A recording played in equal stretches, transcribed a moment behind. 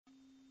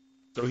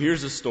So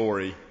here's a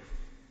story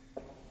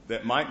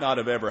that might not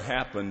have ever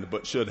happened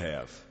but should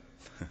have.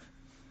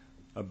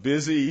 A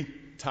busy,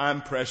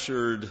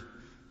 time-pressured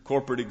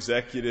corporate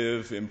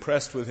executive,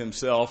 impressed with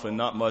himself and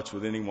not much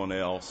with anyone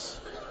else,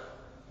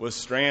 was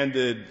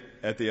stranded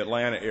at the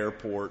Atlanta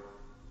airport.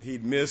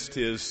 He'd missed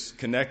his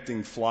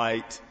connecting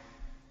flight,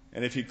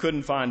 and if he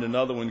couldn't find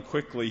another one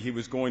quickly, he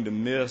was going to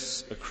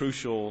miss a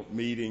crucial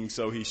meeting,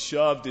 so he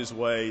shoved his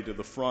way to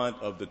the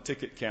front of the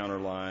ticket counter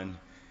line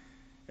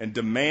and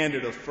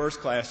demanded a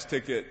first-class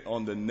ticket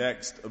on the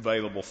next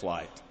available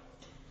flight.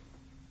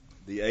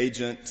 The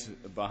agent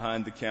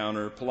behind the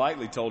counter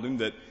politely told him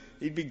that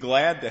he'd be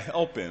glad to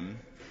help him,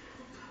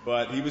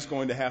 but he was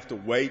going to have to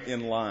wait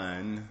in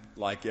line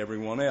like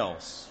everyone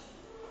else.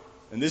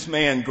 And this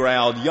man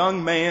growled,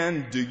 "Young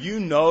man, do you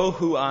know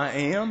who I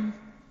am?"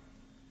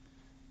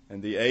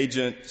 And the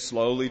agent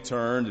slowly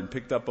turned and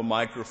picked up a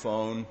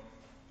microphone.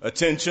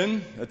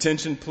 Attention,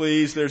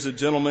 please. There's a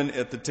gentleman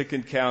at the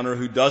ticket counter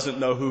who doesn't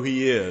know who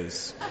he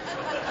is.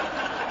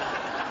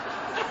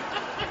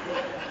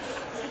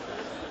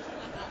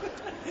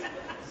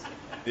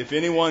 If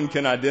anyone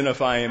can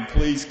identify him,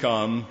 please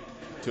come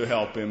to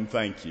help him.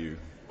 Thank you.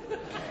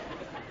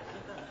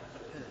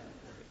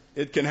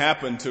 It can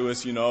happen to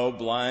us,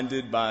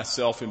 blinded by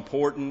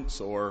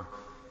self-importance or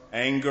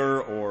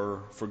anger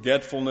or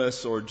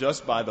forgetfulness or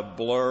just by the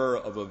blur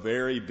of a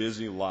very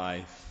busy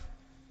life.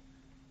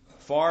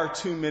 Far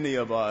too many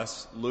of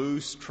us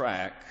lose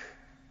track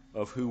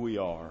of who we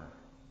are.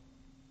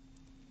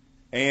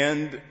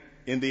 And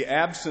in the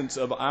absence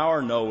of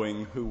our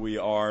knowing who we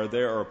are,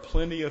 there are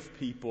plenty of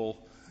people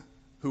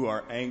who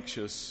are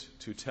anxious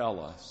to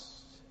tell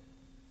us.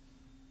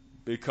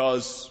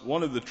 Because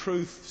one of the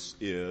truths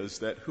is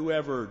that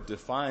whoever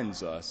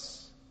defines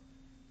us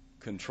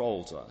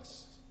controls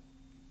us.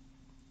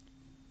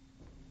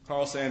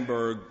 Carl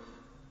Sandburg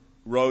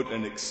wrote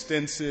an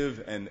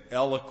extensive and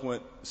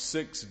eloquent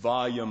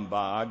 6-volume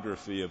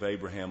biography of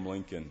Abraham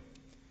Lincoln.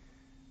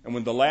 And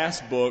when the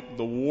last book,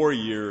 The War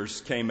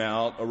Years, came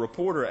out, a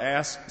reporter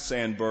asked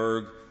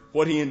Sandburg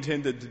what he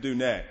intended to do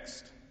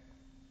next.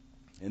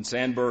 And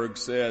Sandburg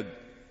said,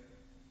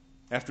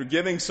 "After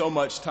giving so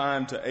much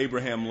time to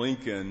Abraham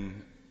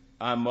Lincoln,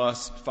 I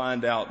must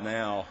find out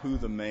now who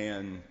the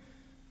man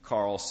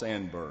Carl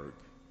Sandburg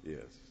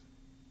is."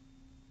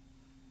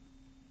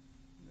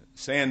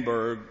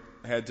 Sandburg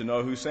had to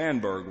know who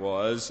Sandburg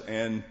was,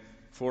 and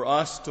for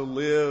us to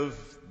live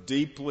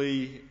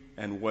deeply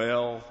and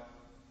well,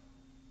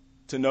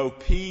 to know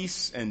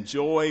peace and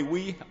joy,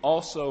 we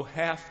also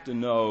have to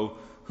know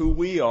who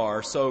we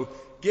are. So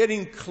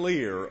getting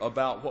clear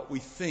about what we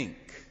think,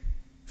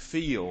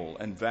 feel,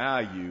 and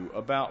value,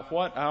 about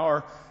what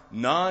our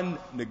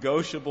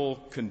non-negotiable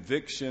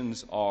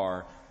convictions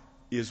are,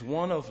 is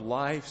one of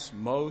life's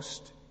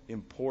most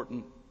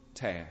important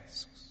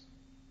tasks.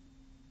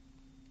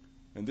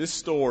 And this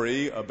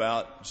story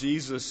about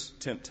Jesus'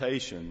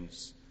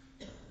 temptations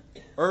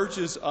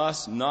urges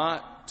us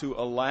not to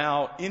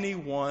allow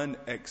anyone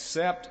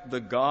except the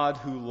God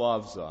who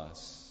loves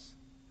us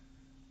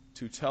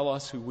to tell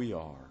us who we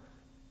are.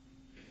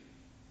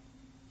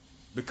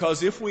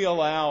 Because if we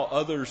allow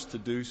others to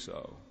do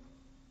so,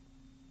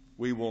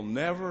 we will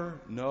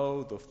never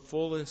know the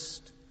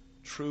fullest,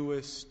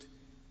 truest,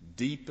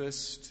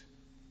 deepest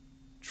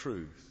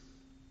truth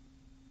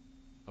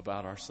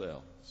about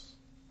ourselves.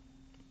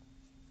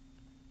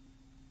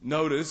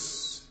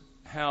 Notice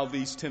how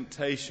these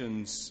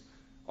temptations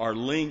are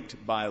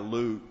linked by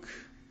Luke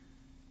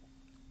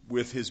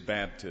with his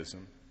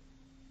baptism.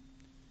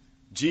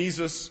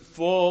 Jesus,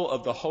 full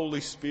of the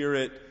Holy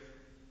Spirit,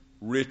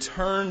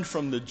 returned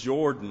from the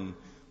Jordan.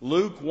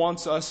 Luke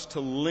wants us to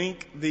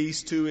link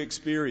these two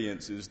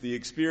experiences, the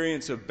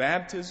experience of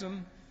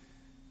baptism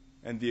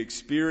and the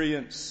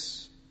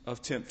experience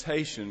of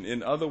temptation.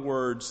 In other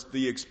words,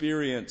 the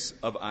experience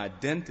of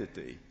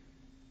identity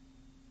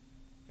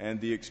and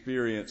the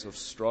experience of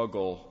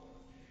struggle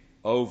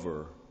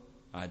over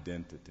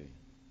identity.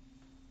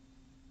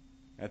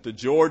 At the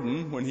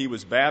Jordan, when he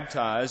was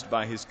baptized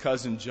by his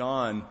cousin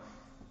John,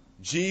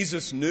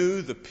 Jesus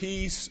knew the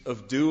peace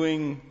of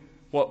doing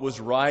what was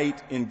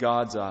right in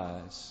God's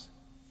eyes.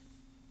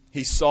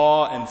 He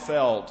saw and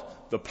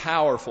felt the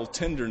powerful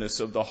tenderness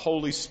of the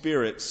Holy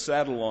Spirit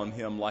settle on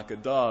him like a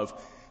dove,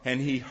 and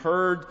he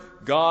heard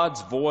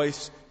God's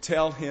voice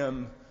tell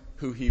him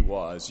who he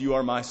was. "You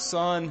are my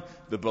son,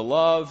 the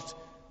beloved.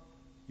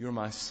 You're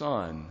my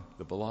son,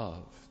 the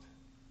beloved.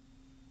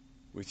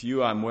 With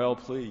you I'm well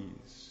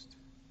pleased."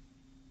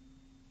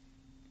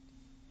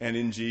 And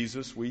in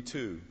Jesus, we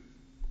too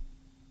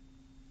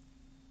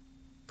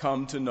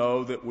come to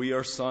know that we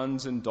are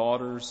sons and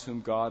daughters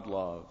whom God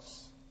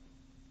loves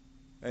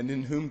and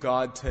in whom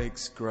God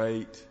takes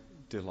great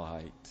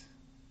delight.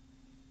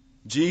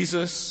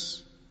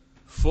 Jesus,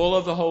 full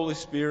of the Holy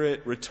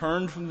Spirit,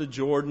 returned from the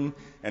Jordan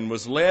and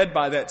was led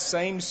by that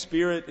same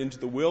Spirit into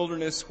the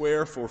wilderness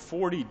where for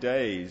 40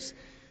 days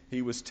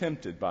he was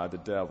tempted by the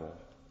devil.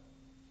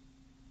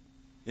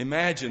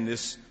 Imagine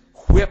this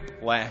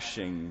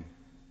whip-lashing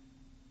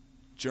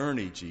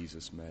journey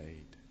Jesus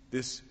made.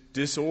 this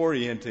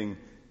disorienting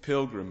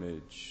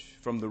pilgrimage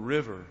from the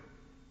river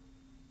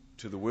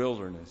to the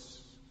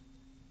wilderness,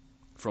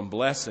 from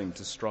blessing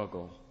to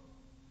struggle.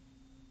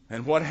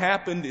 And what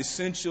happened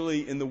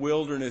essentially in the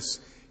wilderness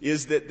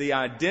is that the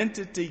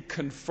identity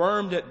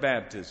confirmed at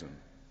baptism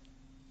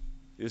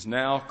is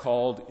now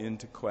called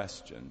into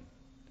question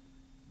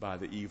by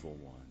the evil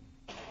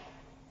one.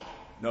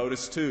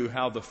 Notice, too,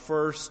 how the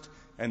first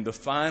and the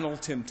final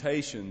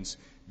temptations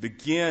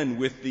begin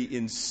with the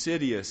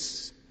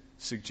insidious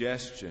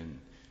suggestion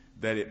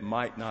that it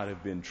might not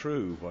have been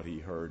true what he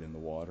heard in the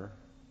water.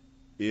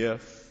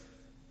 If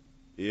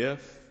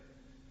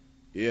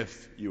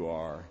you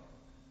are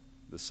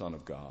the Son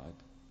of God.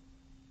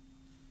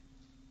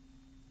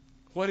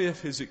 What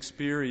if his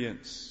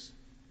experience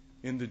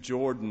in the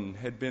Jordan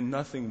had been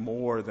nothing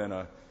more than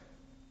an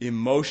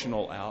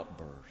emotional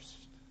outburst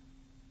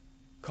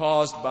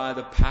caused by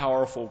the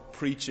powerful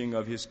preaching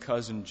of his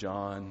cousin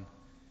John?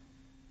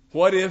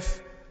 What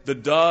if the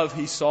dove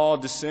he saw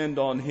descend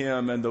on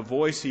him and the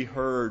voice he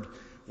heard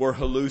were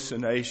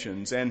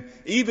hallucinations? And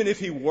even if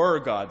he were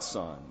God's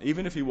son,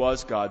 even if he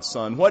was God's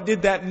son, what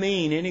did that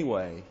mean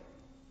anyway?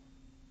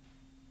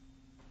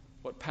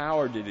 What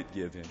power did it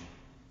give him?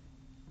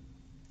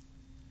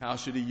 How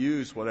should he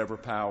use whatever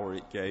power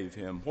it gave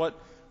him? What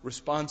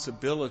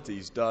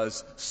responsibilities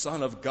does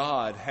Son of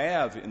God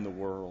have in the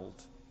world?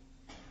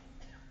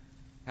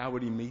 How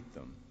would he meet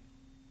them?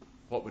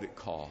 What would it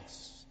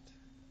cost?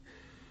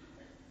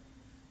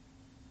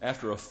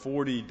 After a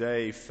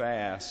 40-day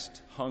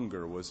fast,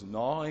 hunger was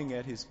gnawing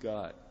at his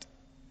gut.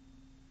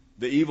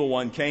 The evil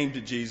one came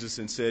to Jesus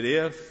and said,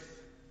 "If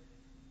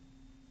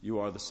you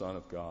are the Son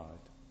of God,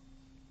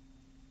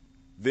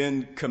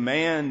 then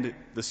command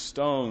this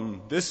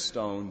stone,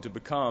 to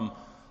become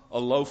a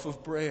loaf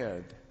of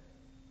bread."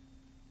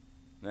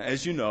 Now,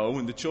 as you know,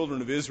 when the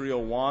children of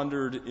Israel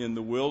wandered in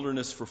the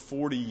wilderness for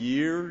 40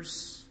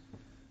 years,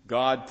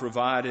 God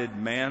provided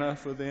manna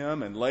for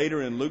them. And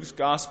later in Luke's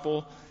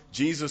gospel,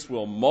 Jesus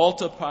will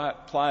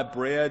multiply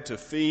bread to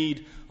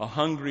feed a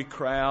hungry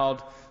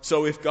crowd.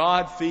 So if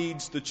God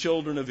feeds the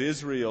children of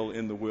Israel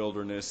in the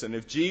wilderness, and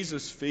if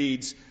Jesus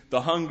feeds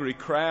the hungry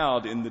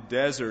crowd in the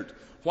desert,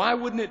 why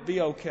wouldn't it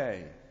be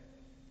okay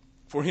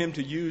for him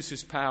to use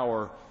his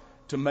power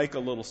to make a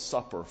little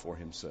supper for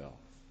himself?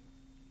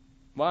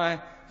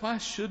 Why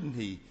shouldn't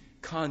he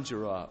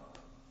conjure up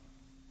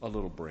a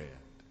little bread?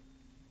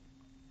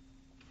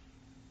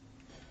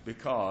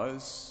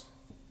 Because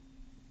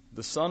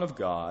the Son of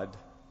God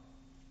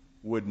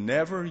would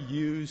never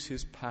use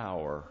his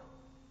power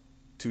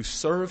to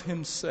serve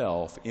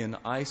himself in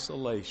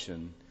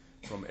isolation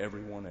from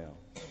everyone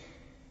else.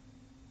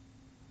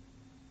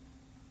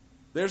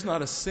 There's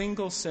not a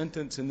single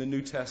sentence in the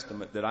New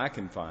Testament that I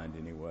can find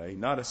anyway,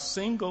 not a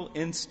single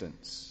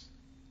instance,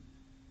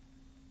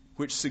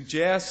 which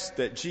suggests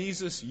that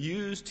Jesus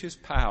used his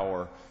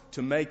power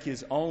to make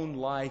his own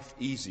life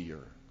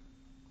easier,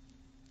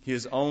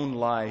 his own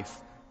life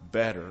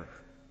better.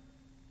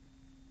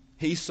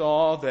 He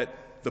saw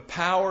that the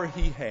power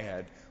he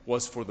had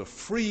was for the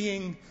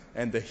freeing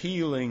and the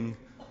healing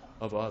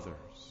of others.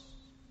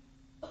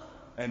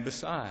 And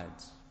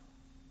besides,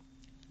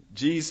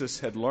 Jesus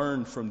had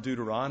learned from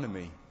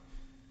Deuteronomy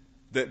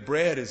that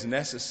bread is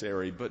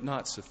necessary but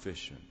not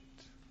sufficient.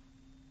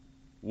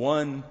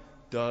 One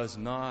does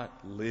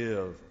not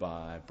live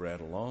by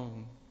bread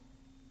alone,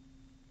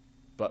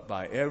 but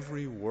by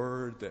every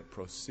word that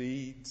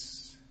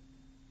proceeds.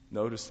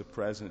 Notice the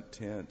present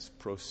tense.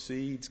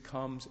 Proceeds,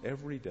 comes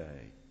every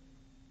day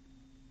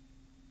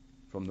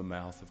from the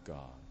mouth of God.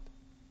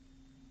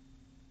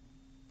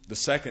 The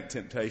second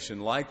temptation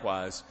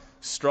likewise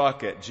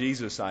struck at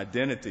Jesus'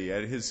 identity,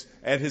 at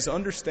his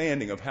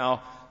understanding of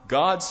how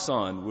God's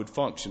Son would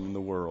function in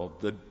the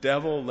world. The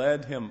devil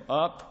led him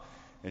up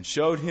and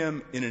showed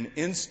him in an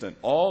instant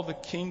all the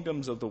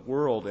kingdoms of the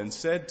world and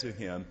said to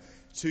him,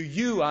 "To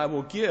you I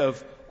will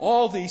give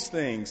all these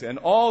things and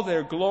all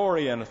their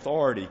glory and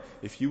authority.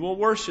 If you will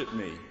worship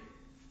me,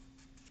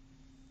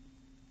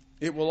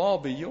 it will all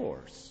be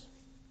yours."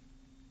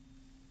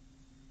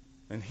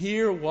 And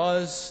here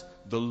was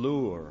the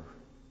lure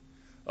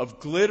of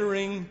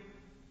glittering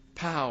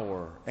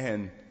power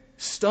and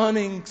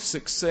stunning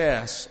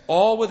success,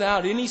 all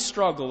without any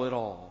struggle at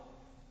all.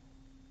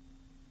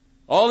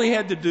 All he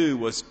had to do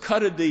was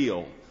cut a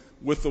deal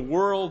with the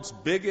world's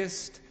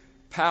biggest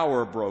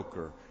power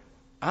broker.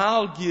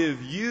 I'll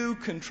give you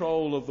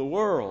control of the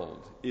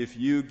world if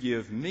you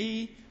give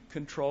me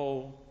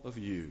control of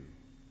you.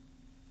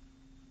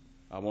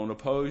 I won't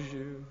oppose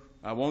you.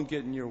 I won't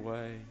get in your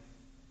way.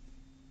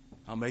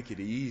 I'll make it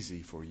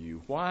easy for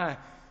you. Why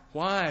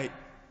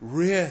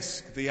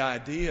risk the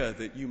idea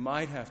that you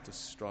might have to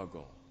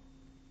struggle?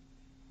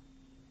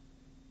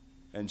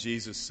 And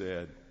Jesus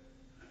said,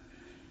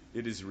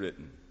 "It is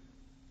written,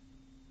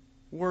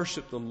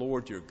 worship the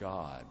Lord your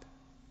God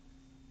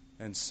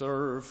and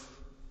serve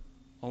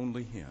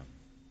only him."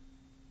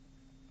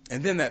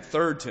 And then that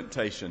third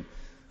temptation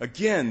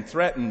again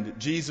threatened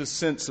Jesus'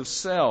 sense of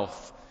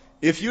self.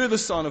 If you're the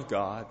Son of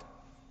God,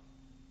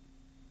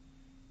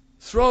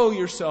 Throw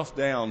yourself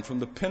down from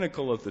the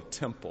pinnacle of the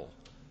temple.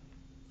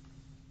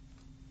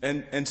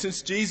 And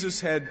since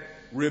Jesus had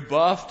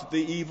rebuffed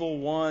the evil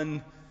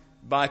one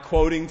by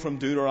quoting from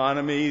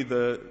Deuteronomy,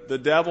 the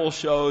devil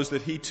shows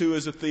that he too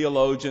is a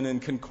theologian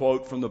and can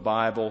quote from the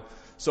Bible.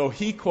 So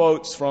he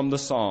quotes from the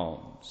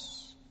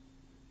Psalms.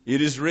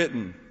 It is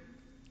written,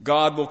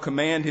 God will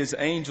command his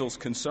angels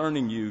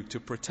concerning you to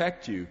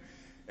protect you,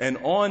 and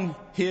on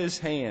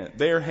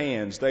their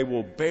hands they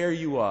will bear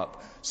you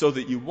up so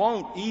that you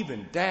won't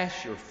even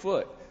dash your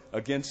foot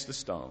against a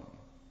stone.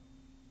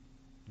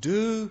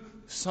 Do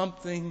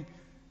something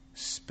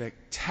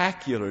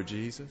spectacular,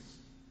 Jesus.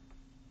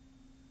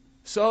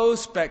 So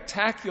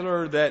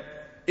spectacular that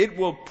it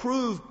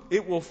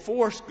will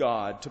force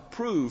God to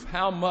prove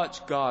how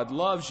much God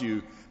loves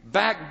you.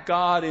 Back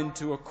God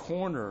into a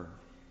corner.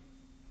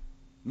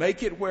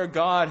 Make it where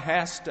God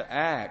has to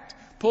act.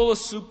 Pull a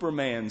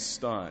Superman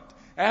stunt.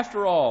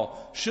 After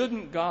all,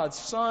 shouldn't God's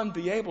Son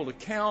be able to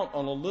count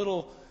on a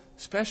little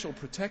special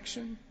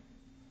protection?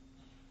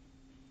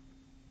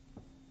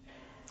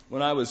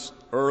 When I was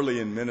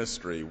early in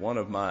ministry, one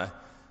of my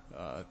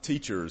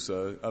teachers,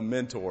 a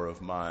mentor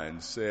of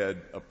mine,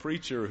 said, a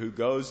preacher who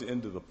goes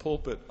into the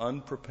pulpit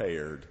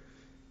unprepared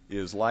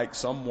is like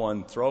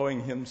someone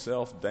throwing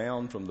himself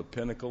down from the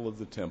pinnacle of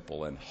the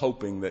temple and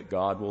hoping that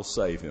God will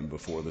save him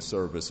before the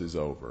service is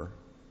over.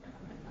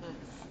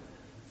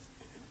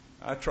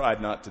 I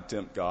tried not to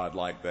tempt God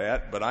like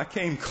that, but I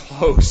came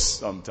close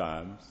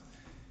sometimes.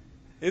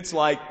 It's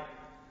like,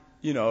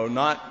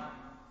 not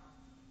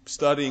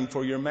studying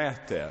for your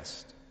math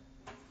test,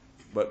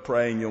 but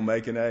praying you'll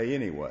make an A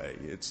anyway.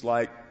 It's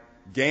like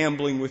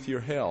gambling with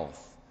your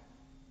health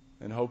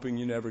and hoping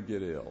you never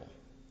get ill.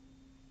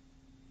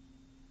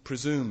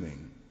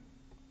 Presuming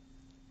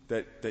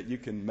that you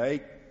can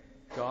make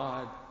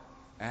God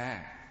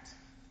act.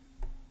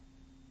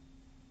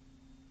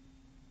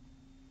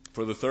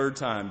 For the third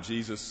time,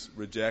 Jesus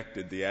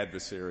rejected the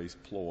adversary's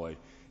ploy.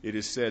 It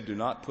is said, do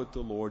not put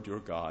the Lord your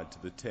God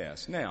to the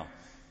test. Now,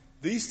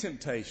 these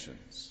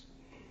temptations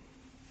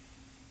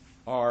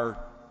are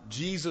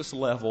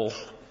Jesus-level,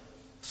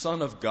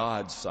 Son of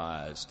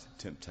God-sized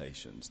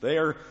temptations. They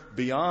are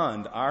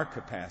beyond our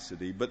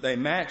capacity, but they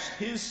match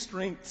his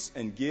strengths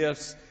and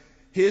gifts,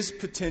 his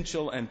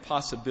potential and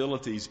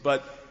possibilities.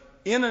 But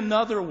in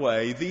another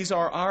way, these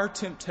are our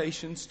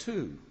temptations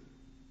too.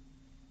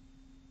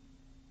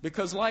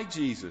 Because like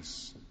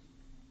Jesus,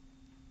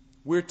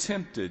 we're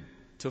tempted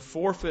to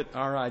forfeit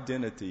our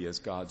identity as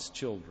God's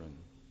children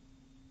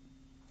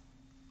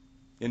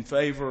in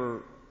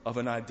favor of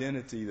an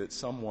identity that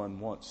someone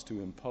wants to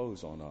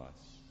impose on us,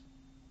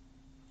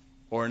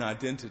 or an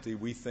identity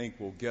we think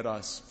will get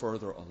us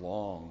further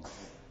along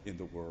in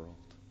the world.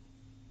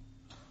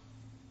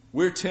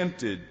 We're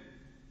tempted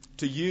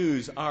to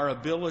use our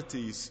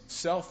abilities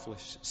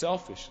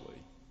selfishly,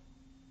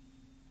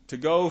 to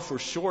go for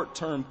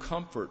short-term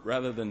comfort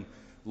rather than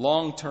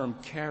long-term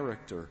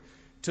character,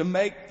 to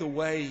make the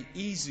way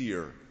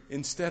easier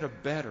instead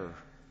of better,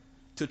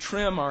 to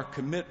trim our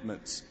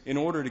commitments in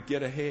order to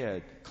get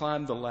ahead,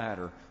 climb the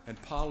ladder,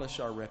 and polish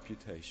our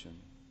reputation,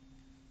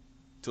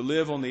 to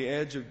live on the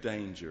edge of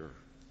danger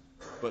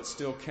but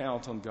still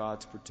count on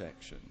God's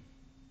protection,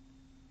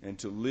 and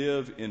to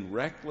live in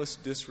reckless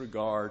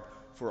disregard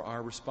for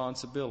our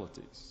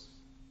responsibilities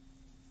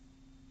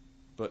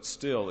but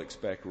still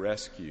expect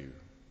rescue.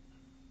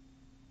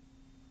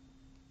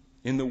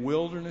 In the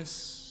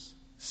wilderness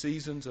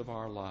seasons of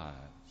our lives,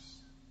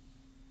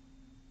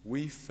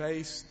 we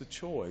face the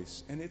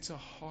choice, and it's a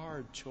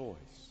hard choice,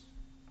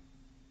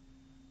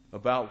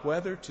 about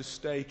whether to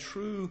stay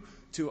true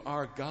to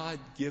our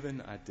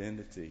God-given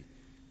identity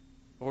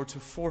or to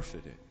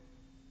forfeit it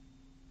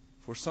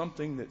for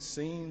something that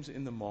seems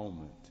in the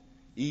moment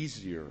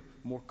easier,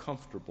 more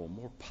comfortable,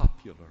 more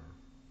popular.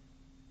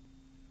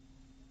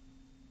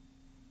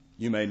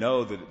 You may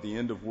know that at the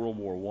end of World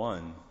War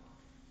I,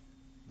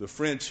 the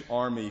French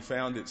army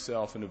found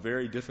itself in a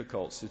very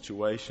difficult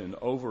situation.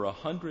 Over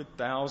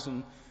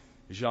 100,000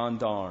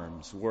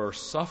 gendarmes were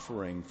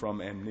suffering from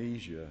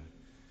amnesia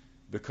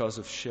because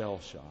of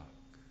shell shock.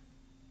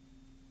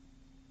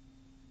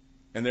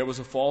 And there was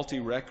a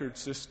faulty record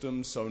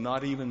system, so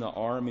not even the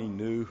army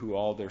knew who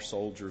all their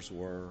soldiers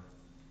were.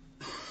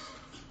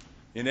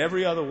 In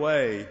every other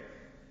way,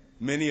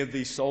 many of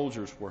these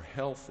soldiers were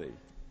healthy,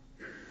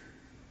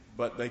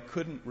 but they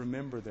couldn't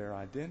remember their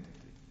identity.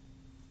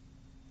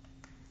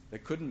 They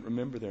couldn't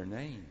remember their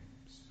names.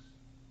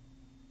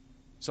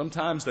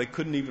 Sometimes they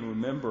couldn't even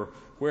remember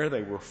where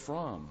they were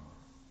from.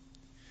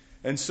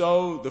 And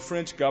so the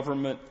French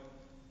government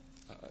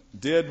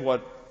did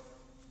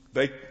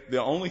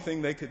the only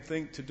thing they could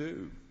think to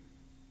do.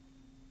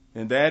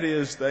 And that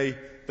is they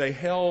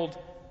held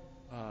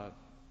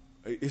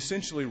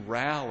essentially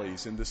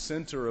rallies in the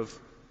center of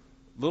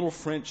little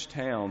French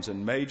towns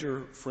and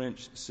major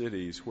French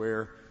cities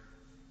where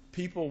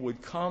people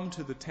would come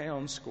to the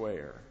town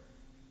square.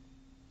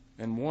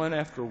 And one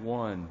after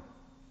one,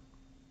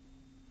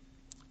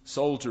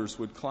 soldiers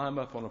would climb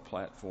up on a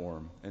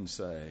platform and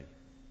say,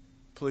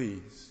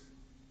 please,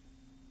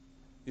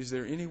 Is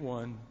there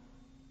anyone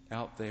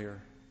out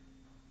there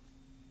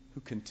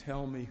who can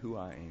tell me who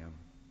I am?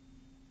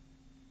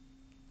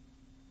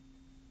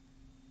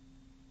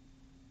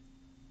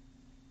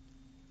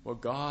 Well,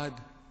 God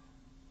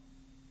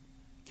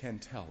can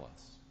tell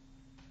us.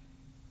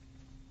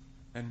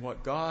 And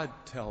what God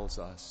tells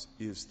us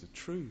is the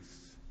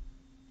truth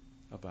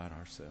about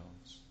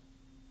ourselves.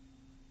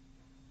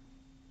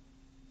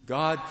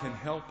 God can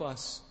help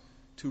us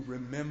to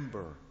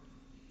remember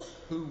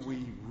who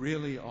we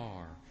really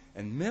are.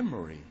 And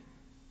memory,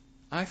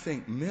 I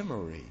think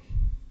memory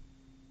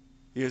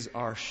is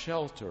our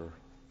shelter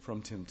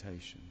from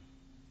temptation.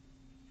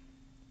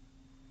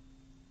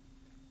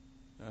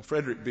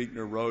 Frederick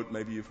Buechner wrote,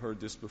 maybe you've heard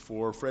this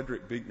before,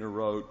 Frederick Buechner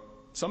wrote,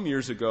 some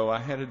years ago I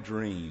had a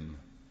dream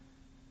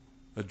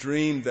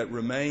that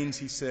remains,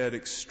 he said,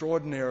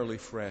 extraordinarily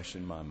fresh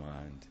in my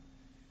mind.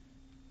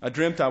 I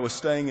dreamt I was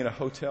staying in a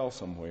hotel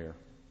somewhere,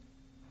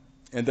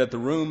 and that the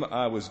room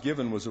I was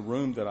given was a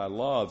room that I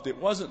loved. It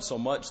wasn't so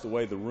much the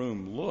way the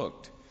room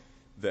looked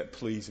that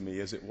pleased me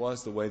as it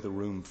was the way the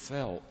room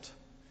felt.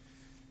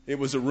 It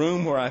was a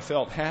room where I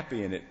felt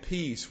happy and at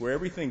peace, where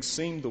everything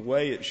seemed the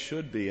way it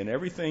should be, and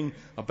everything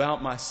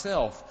about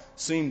myself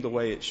seemed the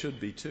way it should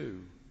be too.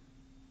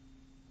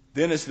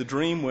 Then as the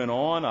dream went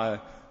on, I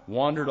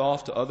wandered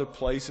off to other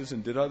places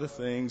and did other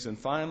things, and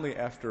finally,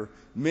 after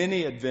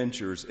many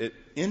adventures, it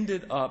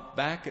ended up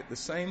back at the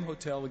same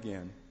hotel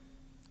again.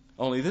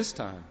 Only this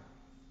time,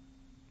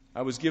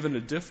 I was given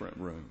a different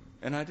room,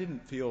 and I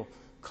didn't feel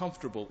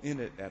comfortable in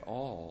it at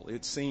all.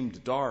 It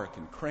seemed dark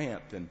and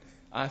cramped, and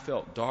I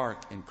felt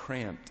dark and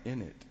cramped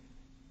in it.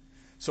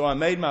 So I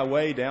made my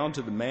way down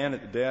to the man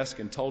at the desk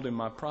and told him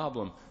my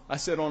problem. I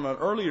said on an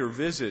earlier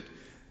visit,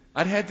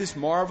 I'd had this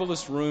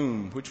marvelous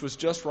room which was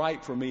just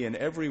right for me in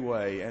every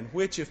way, and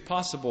which, if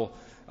possible,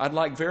 I'd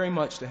like very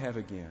much to have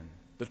again.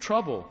 The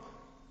trouble,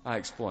 I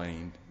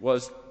explained,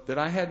 was that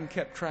I hadn't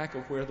kept track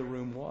of where the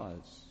room was.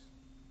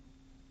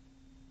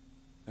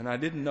 And I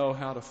didn't know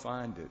how to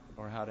find it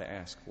or how to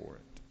ask for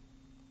it.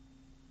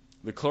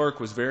 The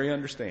clerk was very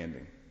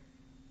understanding.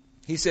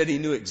 He said he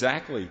knew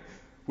exactly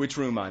which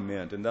room I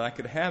meant and that I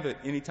could have it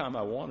anytime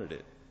I wanted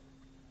it.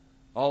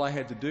 All I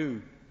had to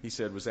do, he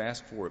said, was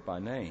ask for it by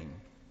name.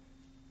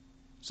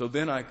 So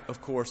then, I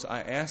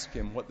asked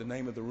him what the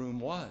name of the room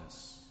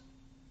was.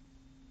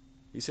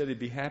 He said he'd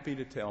be happy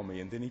to tell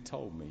me, and then he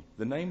told me.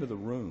 The name of the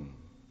room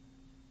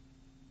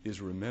is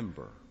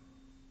Remember.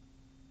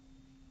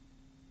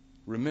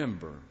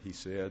 Remember, he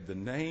said, the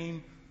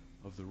name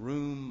of the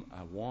room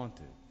I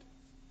wanted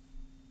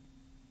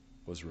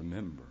was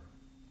Remember.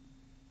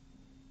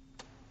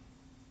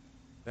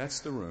 That's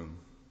the room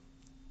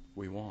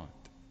we want.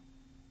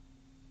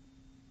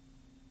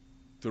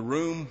 The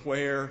room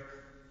where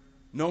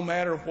no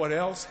matter what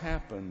else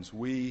happens,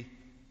 we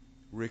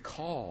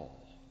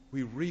recall,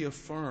 we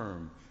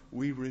reaffirm,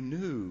 we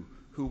renew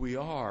who we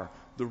are.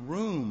 The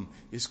room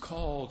is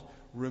called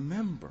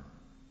Remember.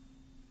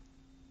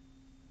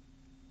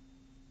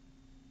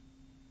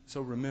 So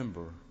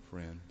remember,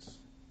 friends.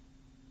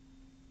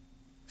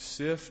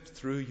 Sift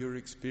through your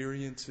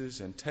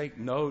experiences and take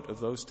note of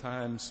those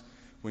times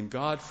when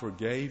God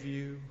forgave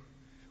you,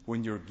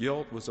 when your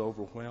guilt was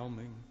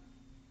overwhelming,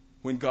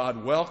 when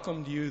God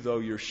welcomed you though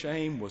your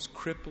shame was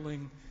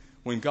crippling,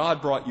 when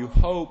God brought you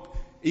hope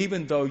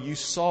even though you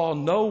saw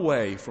no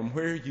way from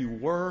where you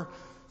were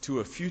to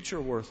a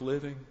future worth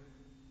living,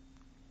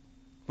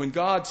 when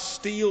God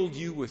steeled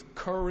you with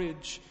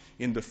courage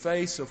in the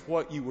face of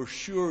what you were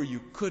sure you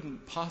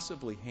couldn't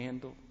possibly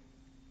handle,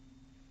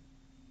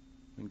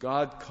 when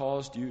God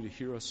caused you to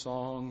hear a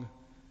song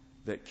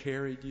that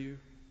carried you,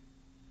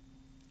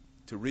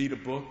 to read a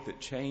book that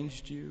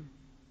changed you.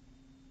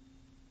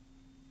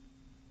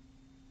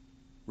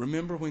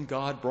 Remember when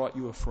God brought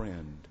you a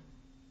friend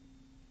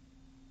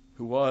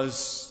who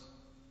was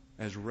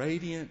as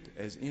radiant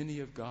as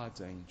any of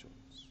God's angels.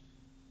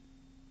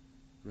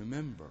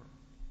 Remember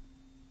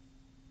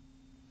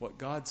what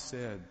God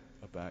said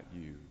about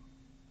you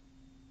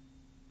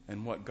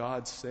and what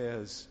God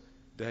says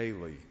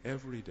daily,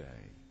 every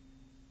day.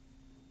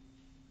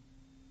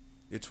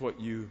 It's what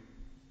you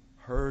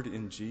heard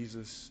in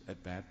Jesus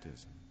at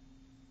baptism.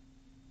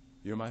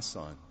 You're my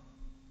son.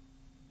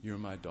 You're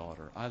my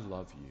daughter. I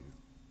love you.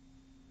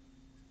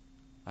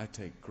 I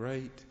take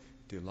great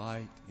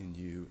delight in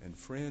you. And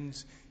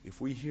friends, if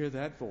we hear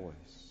that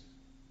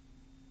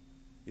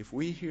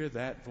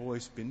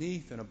voice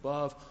beneath and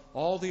above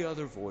all the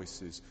other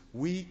voices,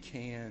 we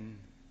can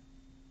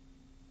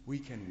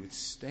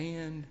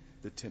withstand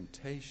the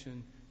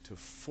temptation to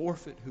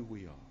forfeit who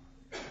we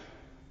are.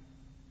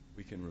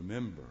 We can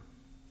remember.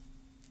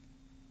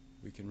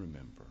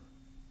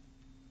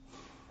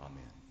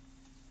 Amen.